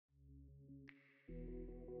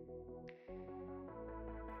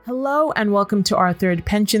Hello and welcome to our third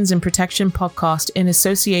Pensions and Protection podcast in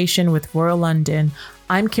association with Royal London.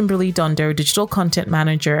 I'm Kimberley Dondo, Digital Content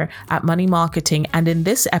Manager at Money Marketing, and in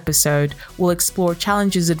this episode, we'll explore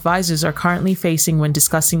challenges advisors are currently facing when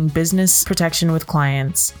discussing business protection with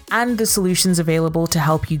clients, and the solutions available to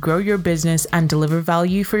help you grow your business and deliver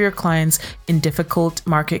value for your clients in difficult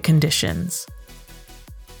market conditions.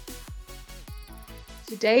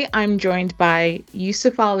 Today, I'm joined by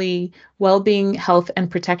Yusuf Ali, Wellbeing, Health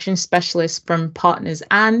and Protection Specialist from Partners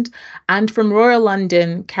and from Royal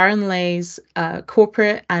London, Karen Leys,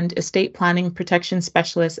 Corporate and Estate Planning Protection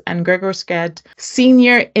Specialist, and Gregor Sked,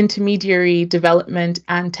 Senior Intermediary Development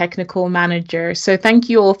and Technical Manager. So thank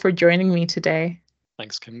you all for joining me today.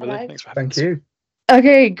 Thanks, Kimberley. Hello. Thanks for having us. Thank you.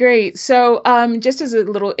 Okay, great. So just as a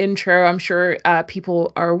little intro, I'm sure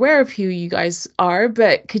people are aware of who you guys are,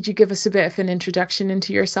 but could you give us a bit of an introduction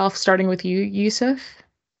into yourself, starting with you, Yusuf?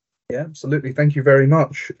 Yeah, absolutely. Thank you very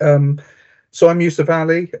much. So I'm Yusuf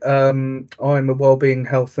Ali. I'm a Wellbeing,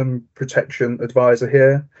 Health and Protection Advisor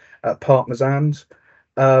here at Partners and.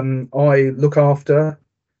 I look after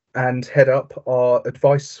and head up our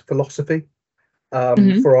advice philosophy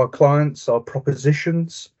for our clients, our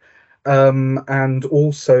propositions, and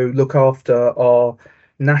also look after our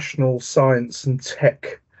national science and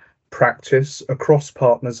tech practice across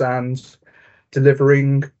Partners and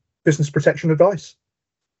delivering business protection advice.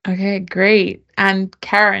 Okay, great. And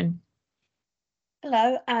Karen?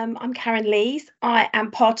 Hello, I'm Karen Leys. I am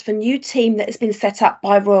part of a new team that has been set up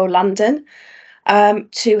by Royal London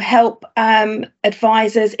to help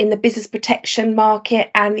advisors in the business protection market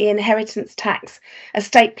and the inheritance tax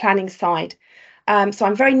estate planning side. So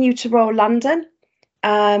I'm very new to Royal London,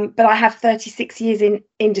 but I have 36 years in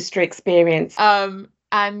industry experience.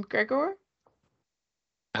 And Gregor?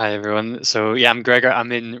 Hi, everyone. So, I'm Gregor.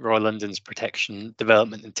 I'm in Royal London's Protection,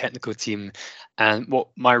 Development and Technical team. And what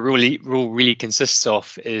my role really consists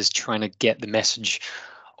of is trying to get the message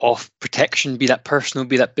of protection, be that personal,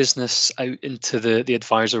 be that business, out into the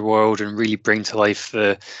advisor world and really bring to life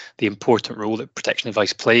the important role that protection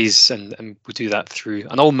advice plays. And we do that through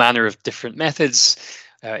all manner of different methods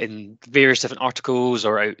in various different articles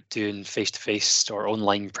or out doing face-to-face or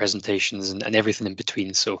online presentations and everything in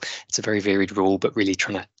between. So it's a very varied role, but really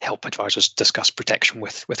trying to help advisors discuss protection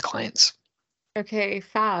with clients. Okay,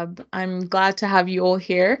 fab. I'm glad to have you all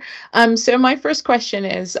here. So my first question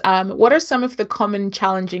is, what are some of the common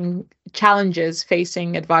challenges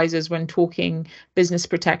facing advisors when talking business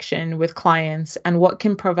protection with clients, and what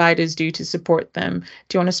can providers do to support them?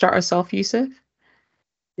 Do you want to start us off, Yusuf?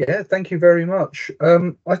 Yeah, thank you very much.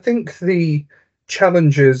 I think the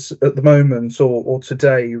challenges at the moment or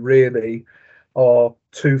today really are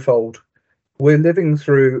twofold. We're living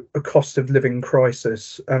through a cost of living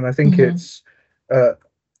crisis, and I think it's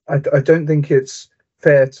I don't think it's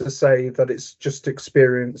fair to say that it's just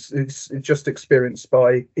experienced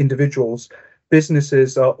by individuals.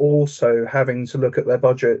 Businesses are also having to look at their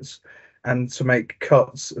budgets and to make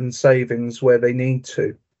cuts and savings where they need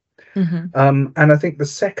to. And I think the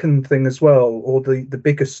second thing as well, or the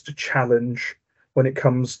biggest challenge when it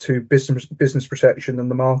comes to business protection in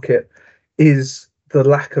the market, is the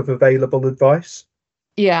lack of available advice.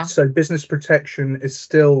 Yeah. So business protection is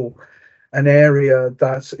still an area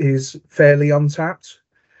that is fairly untapped,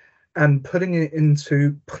 and putting it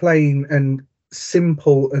into plain and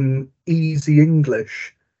simple and easy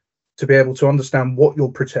English to be able to understand what you're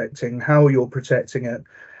protecting, how you're protecting it,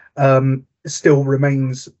 still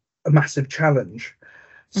remains a massive challenge.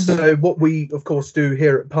 So what we of course do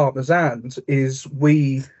here at Partners and is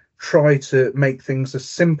we try to make things as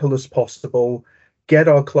simple as possible, get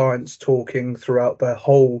our clients talking throughout their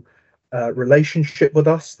whole relationship with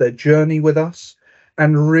us, their journey with us,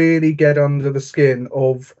 and really get under the skin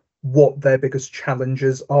of what their biggest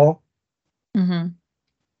challenges are.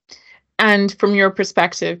 And from your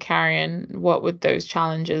perspective, Karen, what would those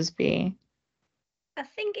challenges be? I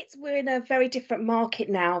think we're in a very different market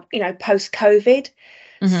now, post-COVID.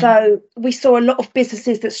 So we saw a lot of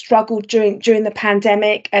businesses that struggled during the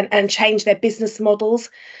pandemic and changed their business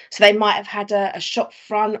models. So they might have had a shop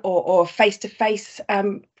front or a face-to-face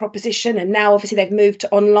proposition, and now obviously they've moved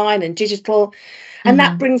to online and digital, and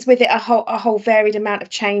that brings with it a whole varied amount of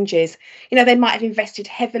changes. They might have invested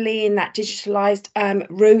heavily in that digitalized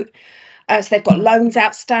route. So they've got loans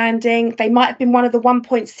outstanding. They might have been one of the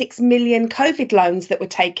 1.6 million COVID loans that were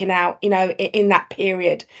taken out, in that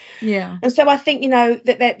period. Yeah. And so I think,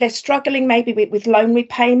 that they're struggling maybe with loan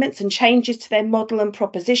repayments and changes to their model and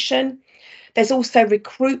proposition. There's also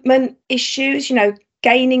recruitment issues.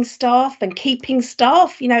 gaining staff and keeping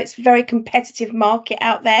staff. It's a very competitive market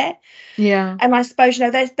out there. Yeah. And I suppose,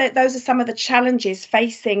 those are some of the challenges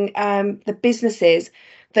facing the businesses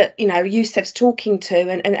that, Yusuf's talking to.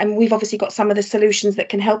 And we've obviously got some of the solutions that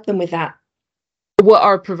can help them with that. What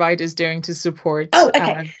are providers doing to support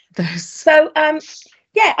those? So,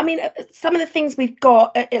 some of the things we've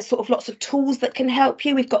got are sort of lots of tools that can help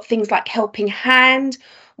you. We've got things like Helping Hand,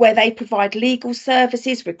 where they provide legal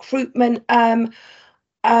services, recruitment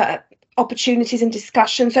opportunities and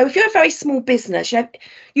discussion. So if you're a very small business,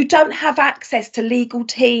 you don't have access to legal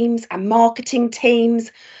teams and marketing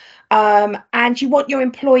teams, and you want your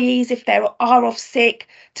employees, if they are off sick,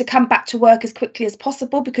 to come back to work as quickly as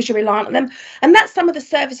possible because you're reliant on them. And that's some of the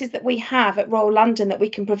services that we have at Royal London that we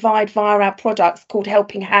can provide via our products called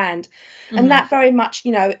Helping Hand. Mm-hmm. And that very much,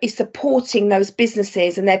 is supporting those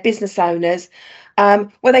businesses and their business owners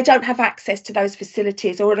where they don't have access to those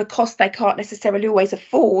facilities or at a cost they can't necessarily always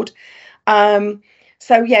afford.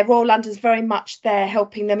 Royal London's very much there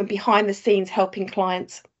helping them and behind the scenes helping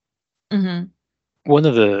clients. Mm-hmm. One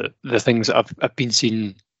of the things that I've been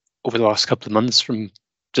seeing over the last couple of months from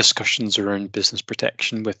discussions around business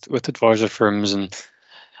protection with advisor firms, and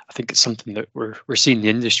I think it's something that we're seeing the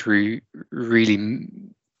industry really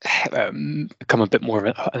become a bit more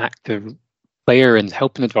of an active player in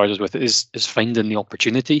helping advisors with, is finding the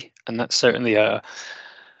opportunity. And that's certainly a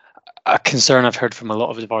concern I've heard from a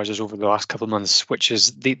lot of advisors over the last couple of months, which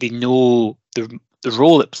is they know the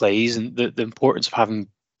role it plays and the importance of having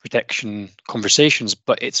protection conversations,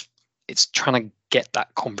 but it's trying to get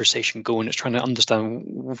that conversation going. It's trying to understand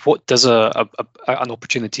what does an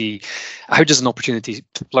opportunity, how does an opportunity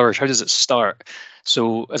flourish? How does it start?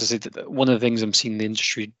 So as I said, one of the things I'm seeing the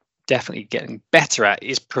industry definitely getting better at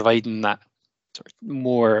is providing that sort of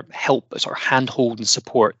more help, sort of handhold and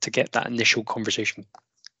support to get that initial conversation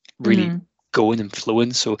really going and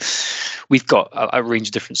flowing. So we've got a range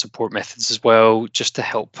of different support methods as well, just to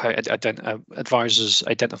help advisors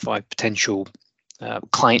identify potential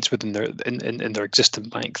clients within their existing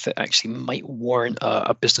bank that actually might warrant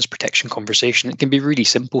a business protection conversation. It can be really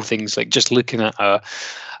simple things like just looking at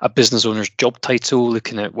a business owner's job title,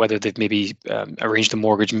 looking at whether they've maybe arranged a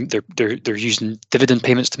mortgage, they're using dividend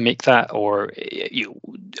payments to make that, or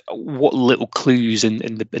what little clues in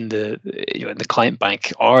the client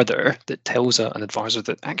bank are there that tells an advisor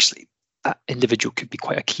that actually that individual could be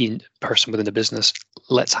quite a key person within the business.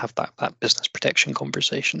 Let's have that business protection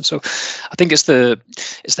conversation. So I think it's the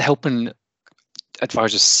helping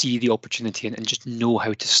advisors see the opportunity and just know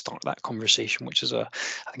how to start that conversation, which is I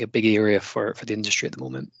think a big area for the industry at the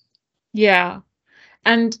moment. Yeah.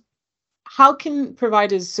 And how can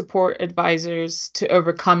providers support advisors to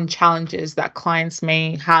overcome challenges that clients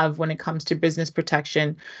may have when it comes to business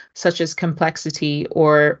protection, such as complexity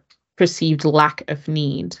or perceived lack of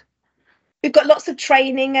need? We've got lots of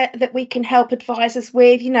training that we can help advisors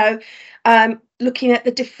with, looking at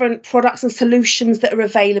the different products and solutions that are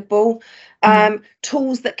available,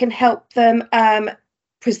 tools that can help them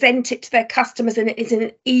present it to their customers in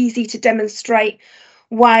an easy to demonstrate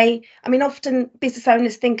way. I mean, often business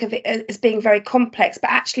owners think of it as being very complex, but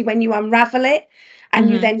actually when you unravel it and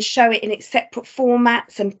you then show it in its separate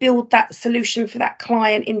formats and build that solution for that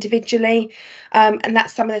client individually, and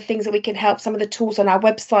that's some of the things that we can help. Some of the tools on our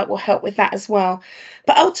website will help with that as well.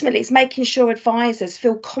 But ultimately, it's making sure advisors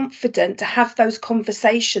feel confident to have those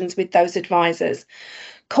conversations with those advisors,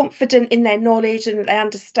 confident in their knowledge and that they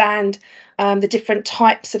understand the different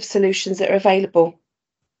types of solutions that are available.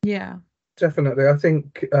 Yeah, definitely. I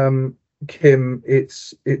think, Kim,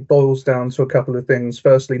 it boils down to a couple of things.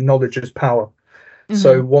 Firstly, knowledge is power.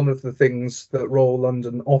 So one of the things that Royal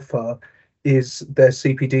London offer is their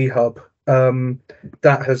CPD hub.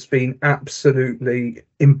 That has been absolutely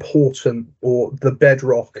important, or the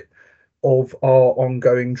bedrock of our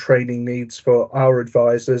ongoing training needs for our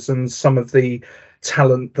advisors and some of the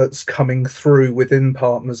talent that's coming through within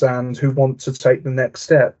Partners and who want to take the next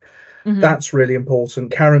step. That's really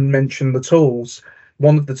important. Karen mentioned the tools.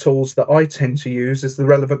 One of the tools that I tend to use is the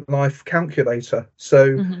relevant life calculator.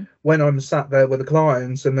 So when I'm sat there with a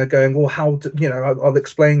client and they're going, well, I'll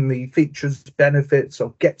explain the features, benefits,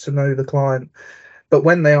 I'll get to know the client. But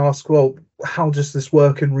when they ask, well, how does this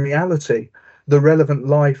work in reality? The relevant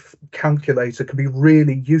life calculator can be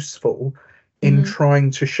really useful in trying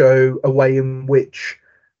to show a way in which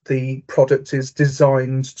the product is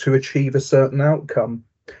designed to achieve a certain outcome.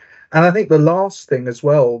 And I think the last thing as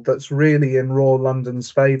well that's really in Royal London's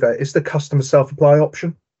favour is the customer self-apply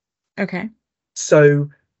option. Okay. So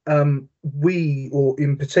we, or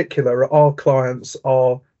in particular, our clients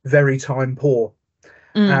are very time poor.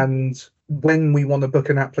 And when we want to book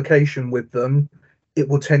an application with them, it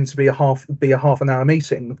will tend to be a half an hour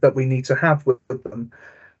meeting that we need to have with them.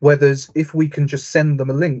 Whereas if we can just send them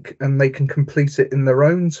a link and they can complete it in their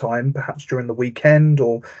own time, perhaps during the weekend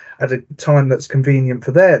or at a time that's convenient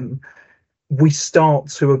for them, we start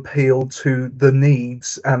to appeal to the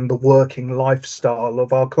needs and the working lifestyle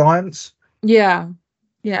of our clients. Yeah.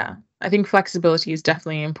 I think flexibility is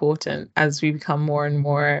definitely important as we become more and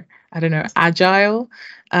more, agile.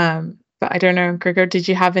 But I don't know, Gregor, did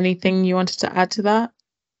you have anything you wanted to add to that?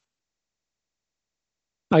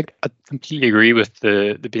 I completely agree with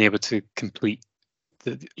the being able to complete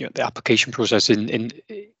the application process in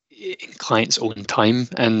clients' own time,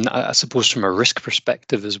 and I suppose from a risk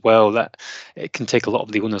perspective as well, that it can take a lot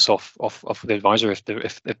of the onus off the advisor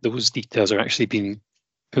if those details are actually being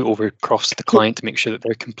put over across the client to make sure that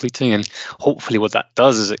they're completing. And hopefully what that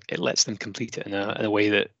does is it lets them complete it in a way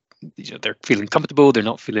that they're feeling comfortable, they're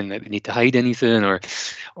not feeling like they need to hide anything,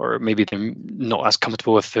 or maybe they're not as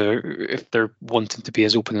comfortable if they're wanting to be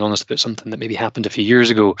as open and honest about something that maybe happened a few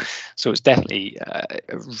years ago. So it's definitely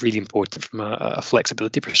really important from a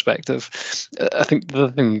flexibility perspective. I think the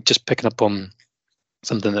other thing, just picking up on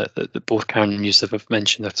something that both Karen and Yusuf have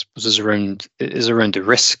mentioned, I suppose, is around the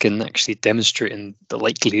risk and actually demonstrating the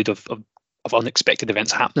likelihood of unexpected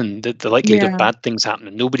events happening, the likelihood of bad things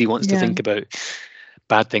happening. Nobody wants to think about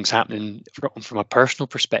bad things happening from a personal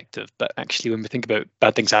perspective, but actually when we think about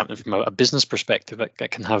bad things happening from a business perspective,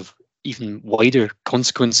 that can have even wider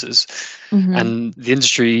consequences. And the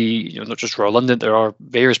industry, not just Royal London, there are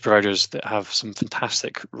various providers that have some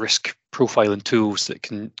fantastic risk profiling tools that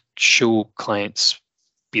can show clients,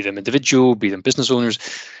 be them individual, be them business owners,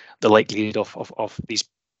 the likelihood of these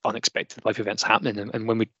unexpected life events happening. And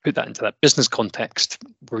when we put that into that business context,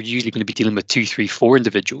 we're usually going to be dealing with 2, 3, 4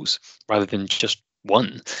 individuals rather than just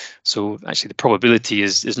one. So actually the probability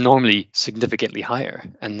is normally significantly higher.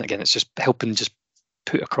 And again, it's just helping just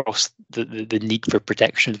put across the need for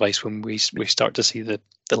protection advice when we start to see the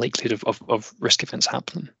likelihood of risk events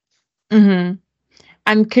happening.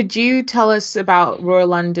 And could you tell us about Royal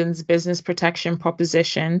London's business protection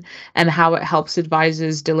proposition and how it helps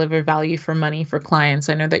advisors deliver value for money for clients?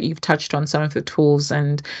 I know that you've touched on some of the tools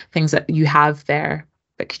and things that you have there,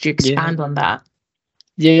 but could you expand on that?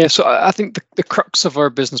 Yeah, so I think the crux of our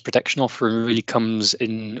business protection offering really comes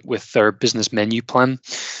in with our business menu plan.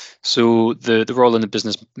 So the Royal London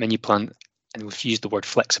business menu plan, and we've used the word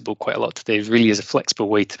flexible quite a lot today, really is a flexible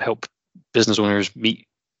way to help business owners meet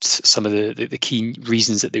some of the key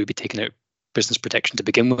reasons that they would be taking out business protection to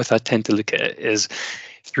begin with. I tend to look at it as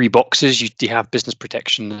 3 boxes. You have business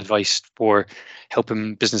protection advice for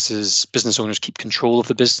helping business owners keep control of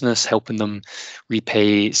the business, helping them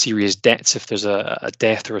repay serious debts if there's a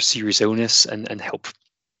death or a serious illness, and help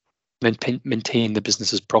maintain the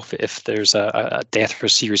business's profit if there's a death or a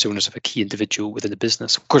serious illness of a key individual within the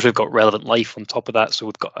business. Of course, we've got relevant life on top of that, so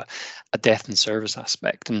we've got a death and service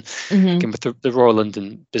aspect. And again, with the Royal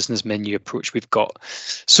London business menu approach, we've got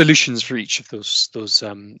solutions for each of those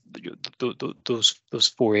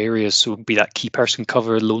 4 areas. So be that key person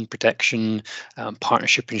cover, loan protection,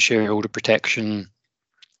 partnership and shareholder protection,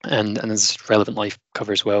 and there's relevant life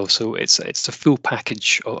cover as well. So it's a full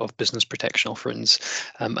package of business protection offerings.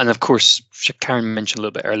 And of course, Karen mentioned a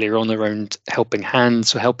little bit earlier on around Helping Hand.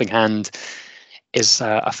 So Helping Hand is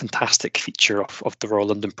a fantastic feature of the Royal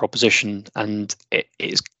London proposition, and it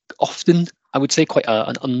is often, I would say, quite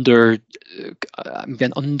an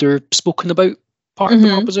under-spoken about part of the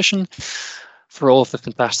proposition. For all of the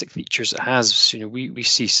fantastic features it has, we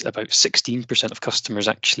see about 16% of customers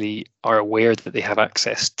actually are aware that they have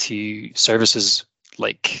access to services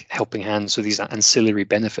like Helping Hand, so these ancillary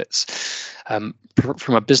benefits.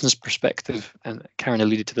 From a business perspective, and Karen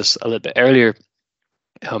alluded to this a little bit earlier,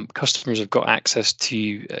 customers have got access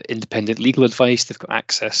to independent legal advice, they've got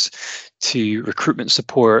access to recruitment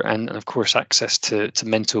support, and of course access to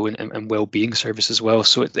mental and well-being service as well.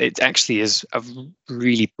 So it actually is a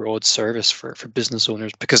really broad service for business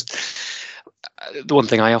owners, because the one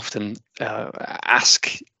thing I often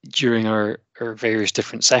ask during our various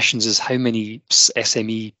different sessions is how many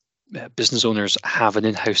SME business owners have an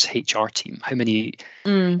in-house HR team? How many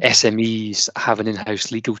SMEs have an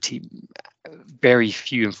in-house legal team? Very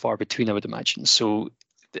few and far between, I would imagine. So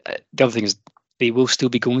the other thing is they will still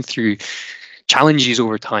be going through challenges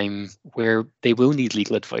over time where they will need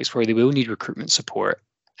legal advice, where they will need recruitment support.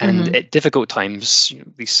 And at difficult times,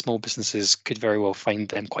 these small businesses could very well find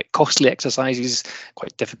them quite costly exercises,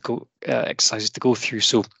 quite difficult exercises to go through.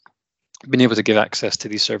 So being able to give access to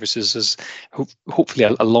these services is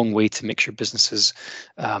hopefully a long way to make sure businesses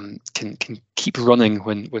can keep running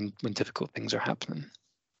when difficult things are happening.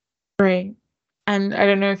 Great. And I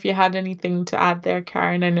don't know if you had anything to add there,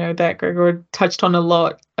 Karen. I know that Gregor touched on a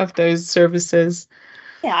lot of those services.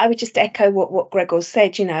 Yeah, I would just echo what Gregor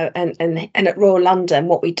said, and at Royal London,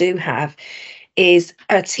 what we do have is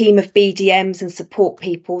a team of BDMs and support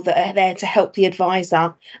people that are there to help the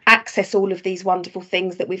advisor access all of these wonderful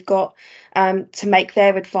things that we've got, to make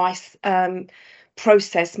their advice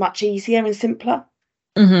process much easier and simpler.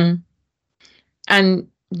 Mm-hmm. And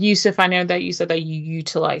Yusuf, I know that you said that you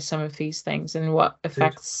utilize some of these things, and what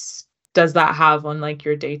effects does that have on like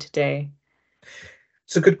your day-to-day?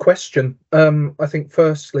 It's a good question. I think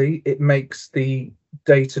firstly, it makes the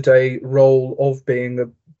day-to-day role of being a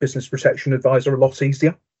business protection advisor a lot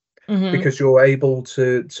easier, because you're able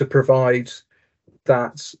to provide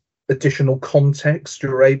that additional context.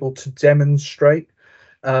 You're able to demonstrate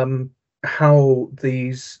how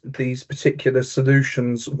these particular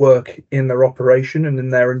solutions work in their operation and in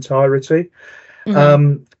their entirety.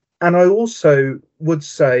 And I also would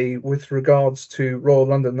say, with regards to Royal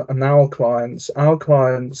London and our clients,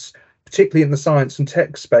 particularly in the science and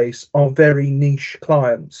tech space, are very niche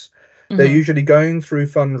clients. They're usually going through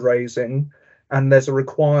fundraising, and there's a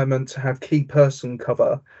requirement to have key person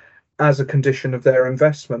cover as a condition of their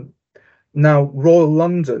investment. Now, Royal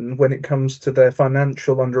London, when it comes to their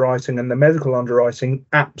financial underwriting and the medical underwriting,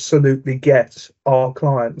 absolutely get our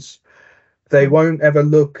clients. They won't ever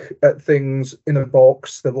look at things in a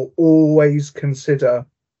box. They will always consider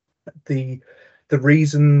the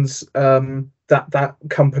reasons that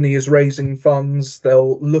company is raising funds.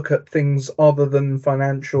 They'll look at things other than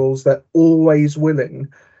financials. They're always willing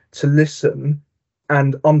to listen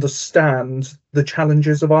and understand the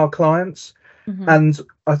challenges of our clients. And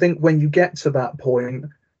I think when you get to that point,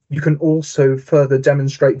 you can also further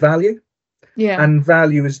demonstrate value. Yeah. And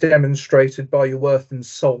value is demonstrated by your worth and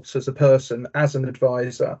salt as a person, as an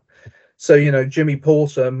advisor. So, Jimmy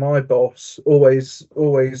Porter, my boss, always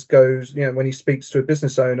goes, when he speaks to a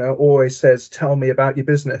business owner, always says, "Tell me about your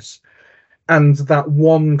business." And that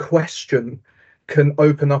one question can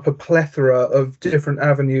open up a plethora of different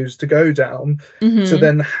avenues to go down to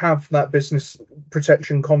then have that business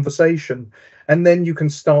protection conversation. And then you can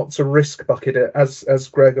start to risk bucket it, as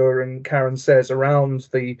Gregor and Karen says, around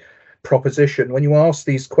the proposition. When you ask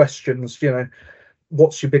these questions,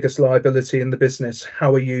 what's your biggest liability in the business?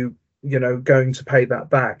 How are you, going to pay that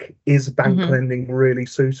back? Is bank lending really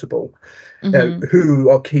suitable? Who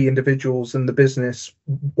are key individuals in the business?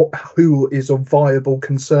 Who is of viable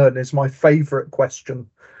concern is my favorite question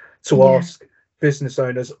to ask business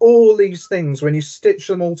owners. All these things, when you stitch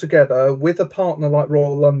them all together with a partner like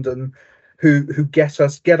Royal London, who get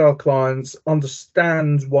our clients,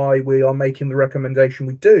 understand why we are making the recommendation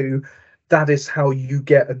we do, that is how you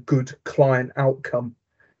get a good client outcome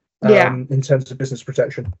in terms of business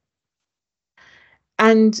protection.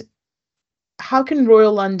 And how can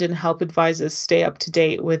Royal London help advisors stay up to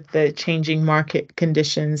date with the changing market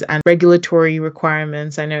conditions and regulatory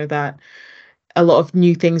requirements? I know that a lot of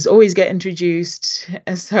new things always get introduced.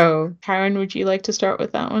 So, Karen, would you like to start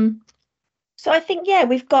with that one? So I think,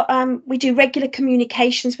 we've got, we do regular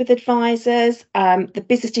communications with advisors. The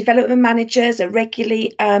business development managers are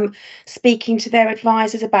regularly speaking to their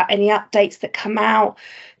advisors about any updates that come out.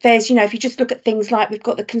 There's, if you just look at things like, we've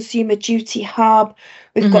got the Consumer Duty Hub,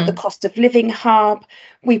 we've got the Cost of Living Hub.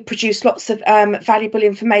 We produce lots of valuable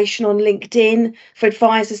information on LinkedIn for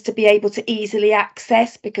advisors to be able to easily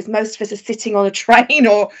access, because most of us are sitting on a train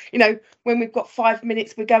or, when we've got 5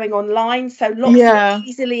 minutes, we're going online. So lots of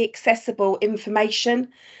easily accessible information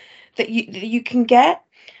that you can get.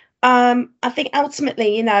 I think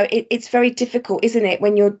ultimately, it's very difficult, isn't it,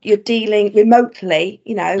 when you're dealing remotely,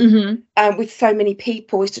 with so many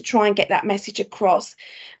people, is to try and get that message across.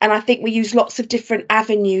 And I think we use lots of different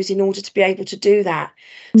avenues in order to be able to do that.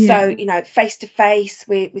 So, face to face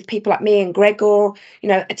with people like me and Gregor,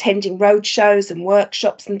 attending roadshows and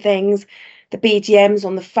workshops and things, the BDMs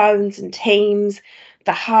on the phones and Teams,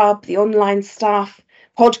 the hub, the online stuff,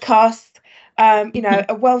 podcasts.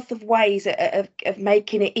 A wealth of ways of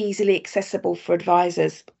making it easily accessible for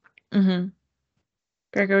advisors.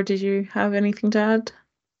 Gregor, did you have anything to add?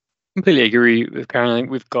 Completely agree with Karen. I think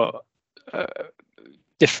we've got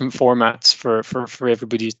different formats for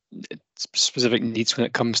everybody's specific needs when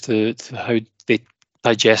it comes to how they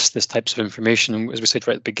digest this types of information. And as we said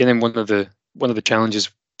right at the beginning, one of the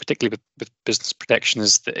challenges, particularly with business protection,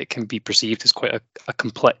 is that it can be perceived as quite a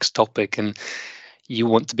complex topic, and you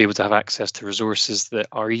want to be able to have access to resources that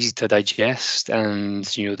are easy to digest, and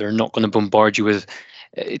they're not going to bombard you with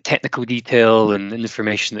technical detail and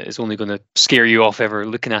information that is only going to scare you off ever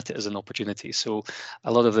looking at it as an opportunity. So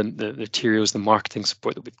a lot of the materials, the marketing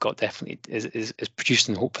support that we've got definitely is produced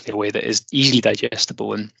in hopefully a way that is easily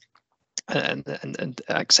digestible and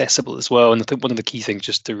accessible as well. And I think one of the key things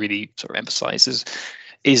just to really sort of emphasize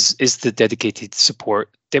is the dedicated support,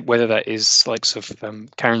 whether that is likes of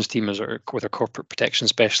Karen's team or with our corporate protection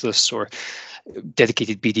specialists or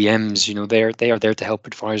dedicated BDMs. They are there to help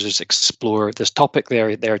advisors explore this topic. They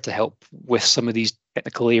are there to help with some of these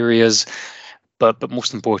technical areas. But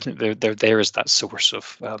most importantly, they're there as that source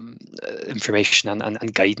of information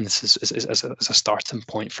and guidance as a starting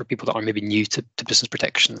point for people that are maybe new to business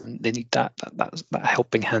protection. And they need that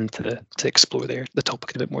helping hand to explore the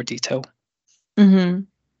topic in a bit more detail. Mm-hmm.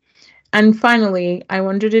 And finally, I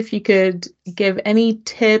wondered if you could give any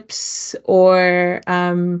tips or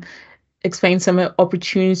explain some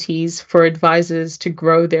opportunities for advisors to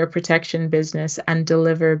grow their protection business and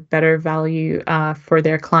deliver better value for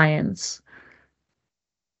their clients.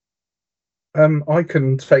 I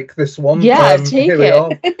can take this one. Yeah, take here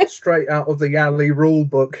it. We are, straight out of the Ali rule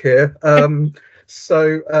book here. I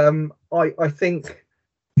think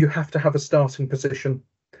you have to have a starting position.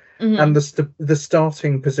 Mm-hmm. And the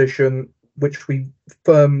starting position, which we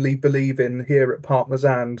firmly believe in here at Partners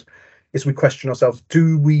And, is we question ourselves,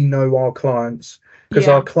 do we know our clients? Because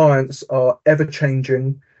our clients are ever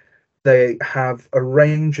changing. They have a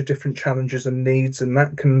range of different challenges and needs, and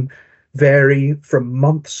that can vary from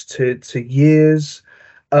months to years.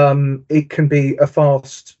 It can be a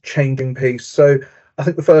fast changing piece. So I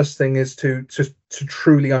think the first thing is to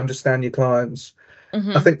truly understand your clients.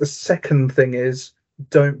 Mm-hmm. I think the second thing is,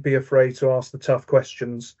 don't be afraid to ask the tough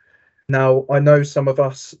questions. Now, I know some of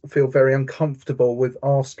us feel very uncomfortable with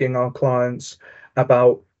asking our clients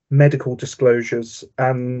about medical disclosures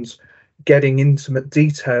and getting intimate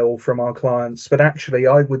detail from our clients, but actually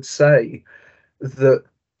I would say that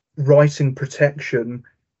writing protection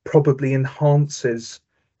probably enhances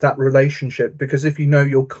that relationship, because if you know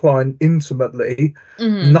your client intimately,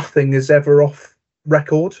 mm-hmm. nothing is ever off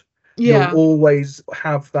record. You'll always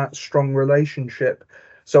have that strong relationship.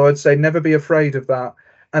 So I'd say never be afraid of that.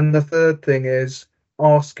 And the third thing is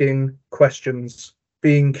asking questions,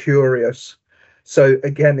 being curious. So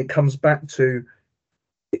again, it comes back to,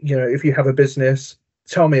 if you have a business,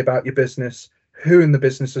 tell me about your business. Who in the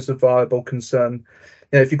business is a viable concern?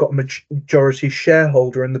 If you've got a majority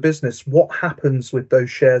shareholder in the business, what happens with those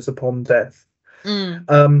shares upon death?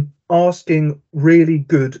 Asking really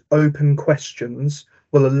good open questions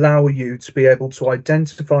will allow you to be able to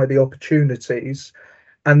identify the opportunities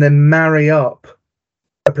and then marry up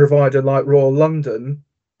a provider like Royal London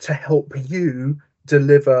to help you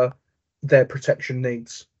deliver their protection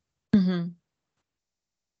needs. Mm-hmm.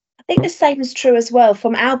 I think the same is true as well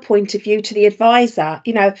from our point of view to the advisor.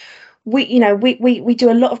 We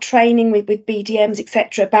do a lot of training with BDMs,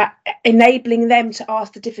 etc., about enabling them to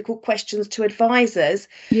ask the difficult questions to advisors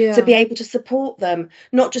to be able to support them,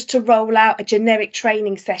 not just to roll out a generic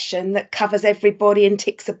training session that covers everybody and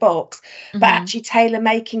ticks a box, mm-hmm. but actually tailor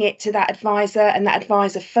making it to that advisor and that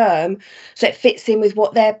advisor firm so it fits in with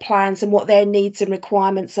what their plans and what their needs and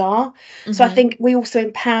requirements are. Mm-hmm. So I think we also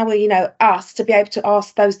empower, us to be able to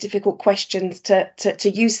ask those difficult questions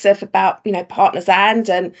to Yusuf about, Partners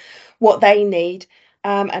and what they need,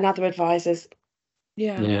 and other advisors.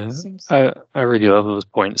 I really love those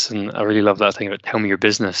points, and I really love that thing about tell me your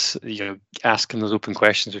business. Asking those open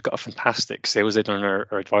questions. We've got a fantastic sales aid on our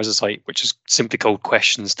advisor site, which is simply called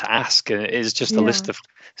Questions to Ask, and it is just a list of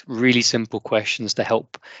really simple questions to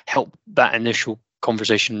help that initial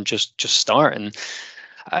conversation just start. And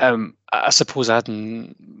I suppose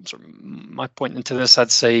adding sort of my point into this,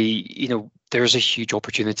 I'd say there's a huge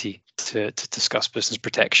opportunity to discuss business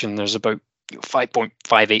protection. There's about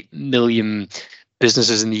 5.58 million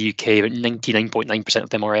businesses in the UK, but 99.9% of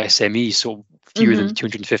them are SMEs, so fewer mm-hmm. than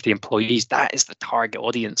 250 employees. That is the target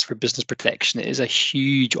audience for business protection. It is a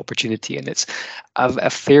huge opportunity, and it's a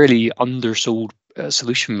fairly undersold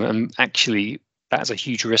solution. And actually, that's a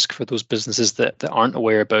huge risk for those businesses that aren't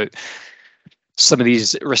aware about some of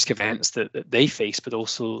these risk events that they face, but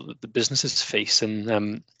also the businesses face.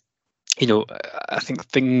 And I think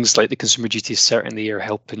things like the consumer duty certainly are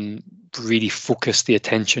helping really focus the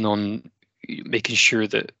attention on making sure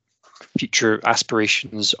that future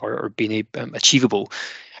aspirations are being achievable.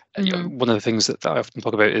 Mm-hmm. One of the things that I often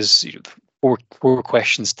talk about is four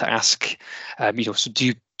questions to ask. So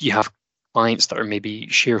do you have clients that are maybe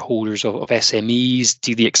shareholders of SMEs?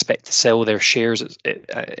 Do they expect to sell their shares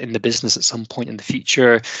in the business at some point in the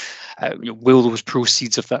future? Will those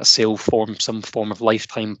proceeds of that sale form some form of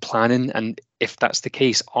lifetime planning? And if that's the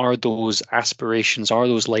case, are those aspirations, are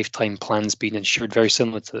those lifetime plans being ensured? Very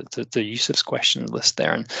similar to Yusuf's question list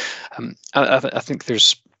there. And I think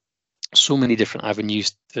there's so many different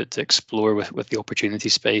avenues to explore with the opportunity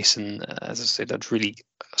space. And as I said, I'd really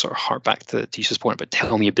sort of hark back to Yusuf's point about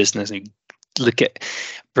tell me a business, and look at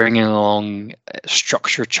bringing along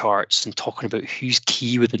structure charts and talking about who's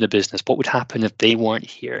key within the business. What would happen if they weren't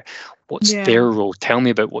here? What's their role? Tell me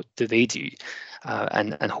about what do they do?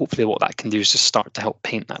 And hopefully what that can do is just start to help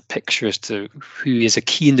paint that picture as to who is a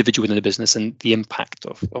key individual within the business and the impact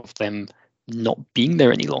of them not being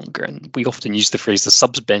there any longer. And we often use the phrase the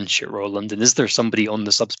subs bench at Royal London. Is there somebody on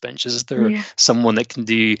the subs bench? Is there someone that can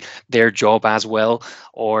do their job as well?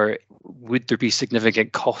 Or would there be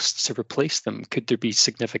significant costs to replace them? Could there be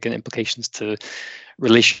significant implications to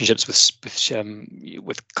relationships with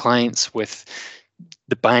clients, with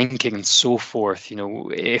the banking and so forth,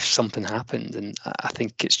 if something happened? And I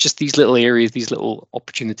think it's just these little areas, these little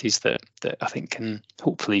opportunities that I think can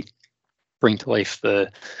hopefully bring to life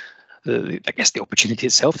the opportunity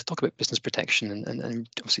itself to talk about business protection, and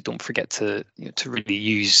obviously don't forget to really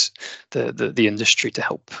use the industry to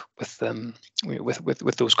help with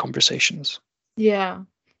those conversations. Yeah,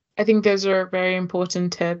 I think those are very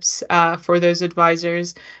important tips for those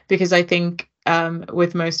advisors, because I think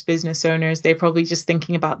with most business owners, they're probably just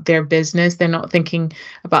thinking about their business. They're not thinking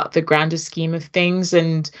about the grander scheme of things.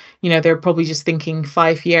 And, they're probably just thinking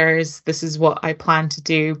 5 years, this is what I plan to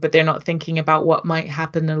do, but they're not thinking about what might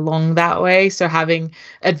happen along that way. So having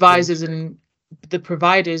advisors and the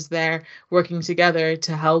providers there working together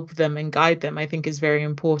to help them and guide them, I think is very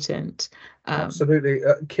important. Absolutely.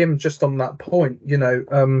 Kim, just on that point,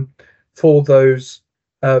 for those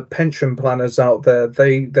pension planners out there,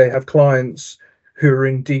 they have clients who are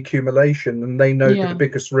in decumulation, and they know that the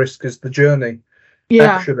biggest risk is the journey.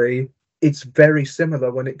 Actually, it's very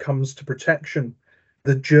similar when it comes to protection.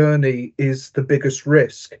 The journey is the biggest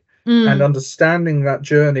risk, and understanding that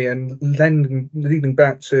journey, and then leading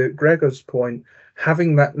back to Gregor's point,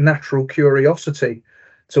 having that natural curiosity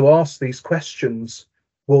to ask these questions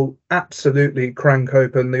will absolutely crank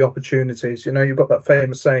open the opportunities. You've got that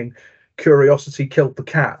famous saying, curiosity killed the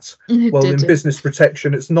cat. Well, in business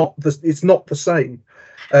protection, it's not the same.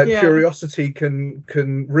 Curiosity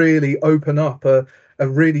can really open up a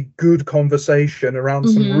really good conversation around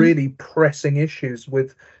some really pressing issues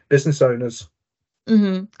with business owners.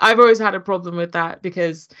 I've always had a problem with that,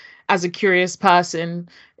 because as a curious person,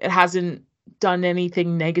 it hasn't done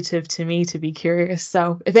anything negative to me to be curious.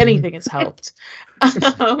 So if anything, it's helped.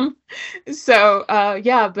 But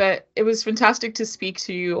it was fantastic to speak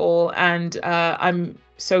to you all. And I'm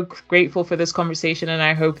so grateful for this conversation. And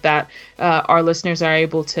I hope that our listeners are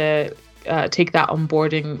able to take that on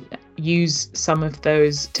board and use some of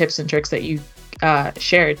those tips and tricks that you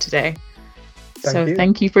shared today.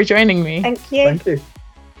 Thank you for joining me. Thank you. Thank you.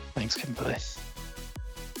 Thanks, Kimberley.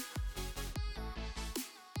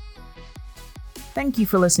 Thank you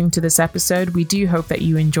for listening to this episode. We do hope that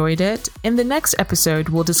you enjoyed it. In the next episode,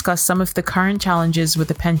 we'll discuss some of the current challenges with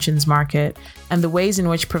the pensions market and the ways in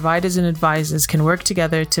which providers and advisors can work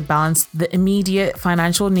together to balance the immediate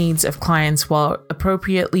financial needs of clients while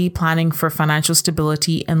appropriately planning for financial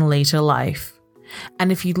stability in later life.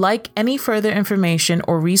 And if you'd like any further information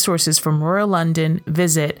or resources from Royal London,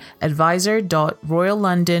 visit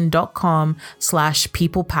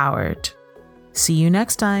advisor.royallondon.com/peoplepowered. See you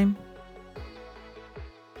next time.